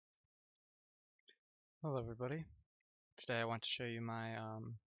Hello everybody. Today I want to show you my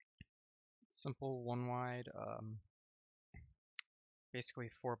simple one wide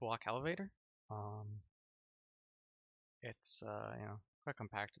basically 4 block elevator. Um, it's quite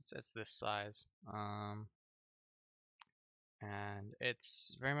compact. It's this size. And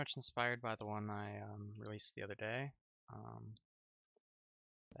it's very much inspired by the one I released the other day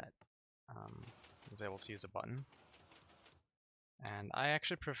that was able to use a button. And I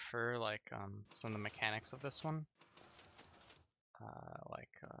actually prefer some of the mechanics of this one.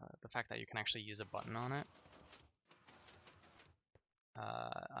 The fact that you can actually use a button on it.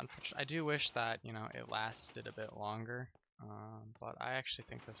 Unfortunately, I do wish that, it lasted a bit longer, but I actually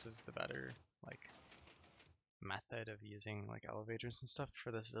think this is the better, method of using, elevators and stuff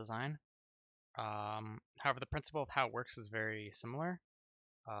for this design. However, the principle of how it works is very similar.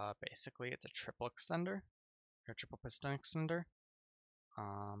 Basically, it's a triple extender, or triple piston extender.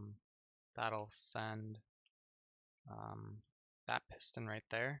 Um, that'll send that piston right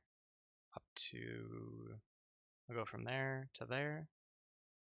there up to, we'll go from there to there,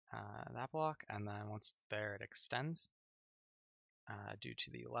 that block, and then once it's there, it extends due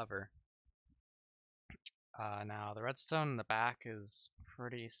to the lever. Now the redstone in the back is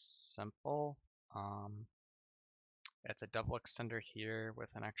pretty simple. It's a double extender here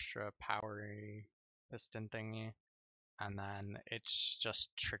with an extra powery piston thingy, and then it's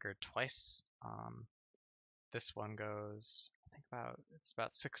just triggered twice. This one goes, I think it's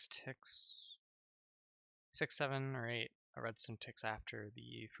about 6 ticks, 6, 7, or 8 redstone ticks after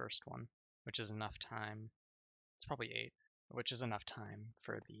the first one, which is enough time. It's probably 8, which is enough time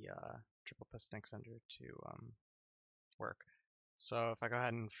for the triple piston extender to work. So if I go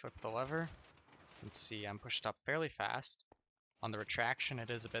ahead and flip the lever, you can see I'm pushed up fairly fast. On the retraction, it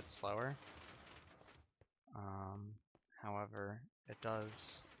is a bit slower. However, it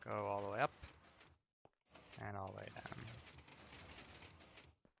does go all the way up and all the way down.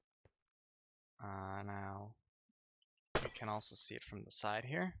 Now, you can also see it from the side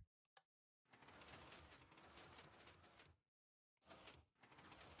here.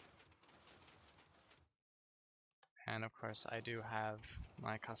 And of course, I do have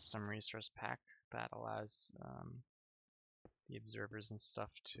my custom resource pack that allows the observers and stuff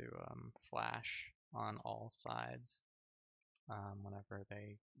to flash on all sides whenever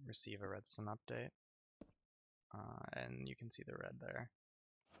they receive a redstone update. And you can see the red there.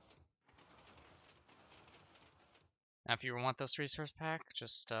 Now, if you want this resource pack,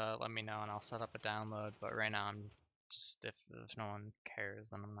 just let me know and I'll set up a download. But right now, I'm just if no one cares,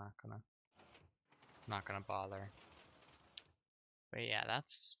 then I'm not gonna bother. But yeah,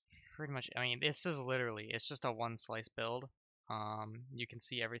 that's pretty much. I mean, this is literally it's just a one slice build. You can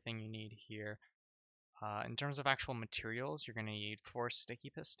see everything you need here. In terms of actual materials, you're gonna need 4 sticky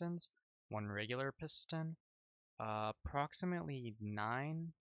pistons, 1 regular piston, approximately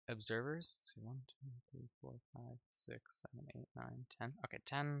 9 observers. Let's see, 1, 2, 3, 4, 5, 6, 7, 8, 9, 10. Okay,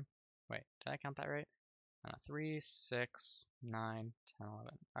 10. Wait, did I count that right? 3, 6, 9, 10, 11.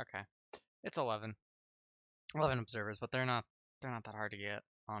 Okay, it's 11. 11 observers, but they're not that hard to get,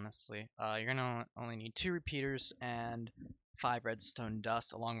 honestly. You're gonna only need 2 repeaters and 5 redstone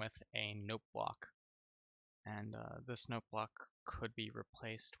dust, along with a note block. And this note block could be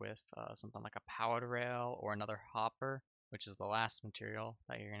replaced with something like a powered rail or another hopper, which is the last material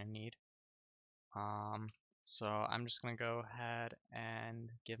that you're going to need. So I'm just going to go ahead and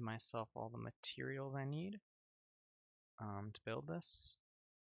give myself all the materials I need to build this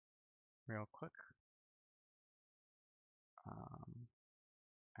real quick.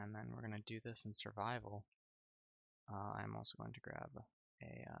 And then we're going to do this in survival. I'm also going to grab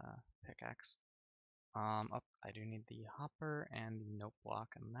a pickaxe. I do need the hopper and the note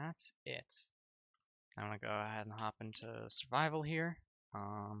block, and that's it. I'm gonna go ahead and hop into survival here.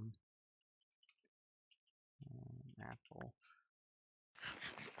 Apple.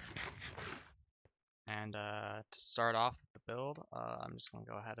 And to start off with the build, I'm just gonna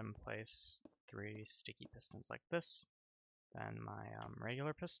go ahead and place 3 sticky pistons like this. Then my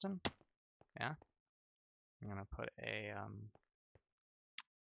regular piston. Yeah. I'm gonna put a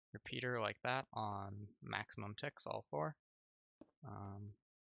repeater like that on maximum ticks, all 4. There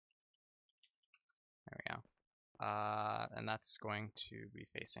we go. And that's going to be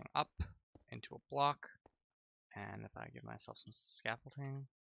facing up into a block. And if I give myself some scaffolding,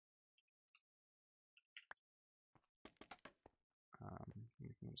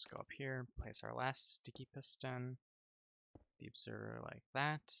 we can just go up here, place our last sticky piston, the observer like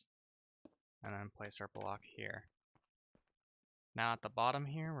that, and then place our block here. Now at the bottom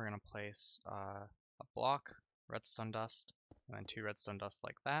here, we're going to place a block, redstone dust, and then 2 redstone dust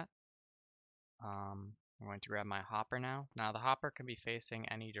like that. I'm going to grab my hopper now. Now the hopper can be facing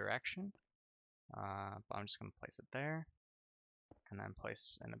any direction, but I'm just going to place it there, and then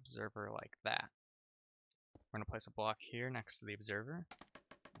place an observer like that. We're going to place a block here next to the observer.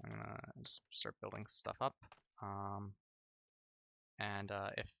 I'm going to just start building stuff up. And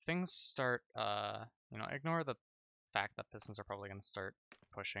if things start, ignore the fact that pistons are probably going to start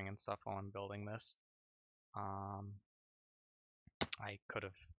pushing and stuff while I'm building this. I could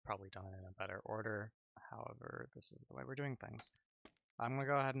have probably done it in a better order. However, this is the way we're doing things. I'm going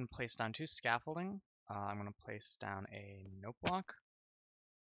to go ahead and place down 2 scaffolding. I'm going to place down a note block,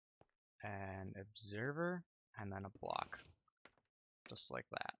 an observer, and then a block. Just like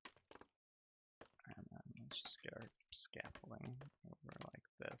that. And then let's just get our scaffolding over like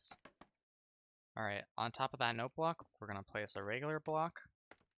this. Alright, on top of that note block, we're going to place a regular block,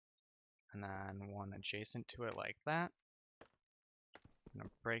 and then one adjacent to it like that. I'm going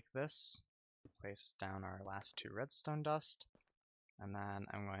to break this, place down our last 2 redstone dust, and then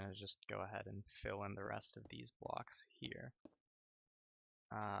I'm going to just go ahead and fill in the rest of these blocks here.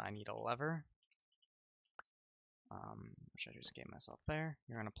 I need a lever, which I just gave myself there.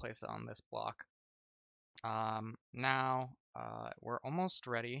 You're going to place it on this block. Now, we're almost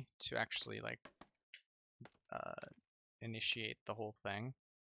ready to actually initiate the whole thing.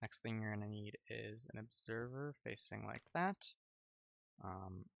 Next thing you're going to need is an observer facing like that.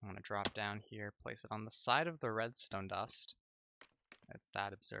 I'm going to drop down here, place it on the side of the redstone dust. It's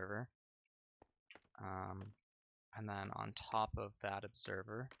that observer. And then on top of that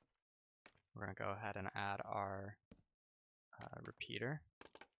observer, we're going to go ahead and add our repeater.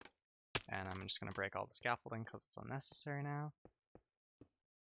 And I'm just going to break all the scaffolding because it's unnecessary now.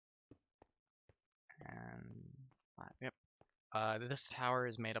 And yep. This tower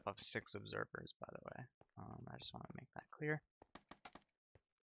is made up of 6 observers, by the way. I just want to make that clear.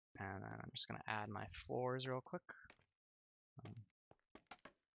 And then I'm just going to add my floors real quick. Like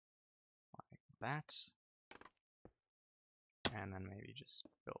that. And then maybe just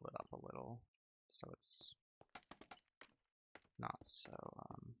build it up a little so it's not so,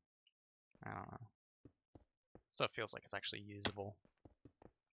 I don't know. So it feels like it's actually usable,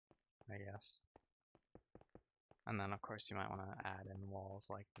 I guess. And then of course you might want to add in walls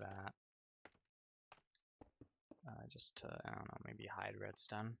like that. Just to, I don't know, maybe hide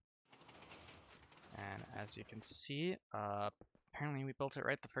redstone. And as you can see, apparently we built it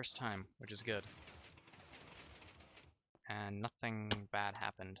right the first time, which is good. And nothing bad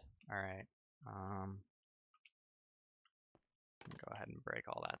happened. Alright. Go ahead and break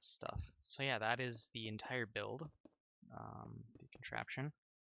all that stuff. So yeah, that is the entire build, the contraption.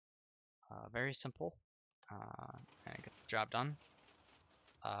 Very simple, and it gets the job done.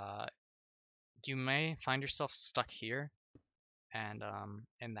 You may find yourself stuck here, and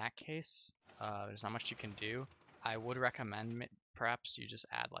in that case, there's not much you can do. I would recommend perhaps you just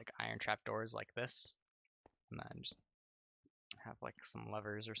add like iron trap doors like this, and then just have like some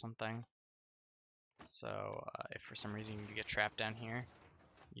levers or something. So if for some reason you get trapped down here,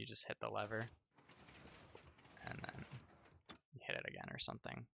 you just hit the lever, and then you hit it again or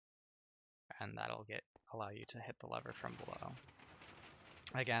something, and that'll allow you to hit the lever from below.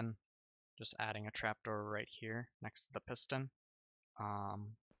 Again, just adding a trapdoor right here next to the piston.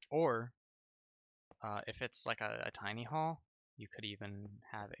 Or if it's like a tiny hall, you could even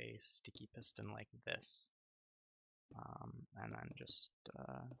have a sticky piston like this, and then just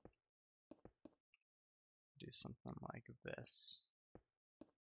do something like this.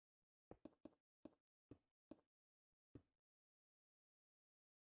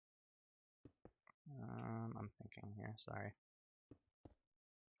 I'm thinking here, sorry.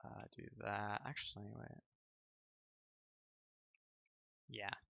 Do that. Actually, wait.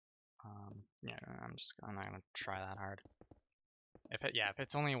 Yeah. Yeah, I'm not gonna try that hard. If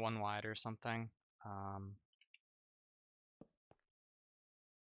it's only 1 wide or something,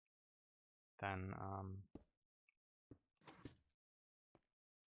 then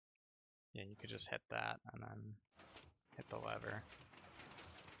yeah, you could just hit that and then hit the lever.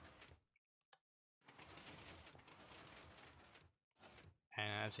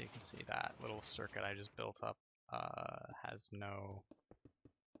 And as you can see, that little circuit I just built up has no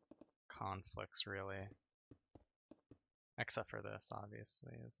conflicts really, except for this,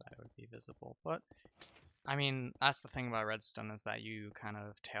 obviously, as that would be visible. But I mean, that's the thing about redstone, is that you kind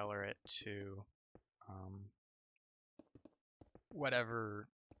of tailor it to whatever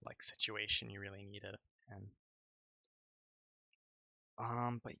like situation you really need it in.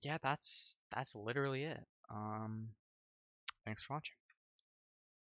 But yeah, that's literally it. Thanks for watching.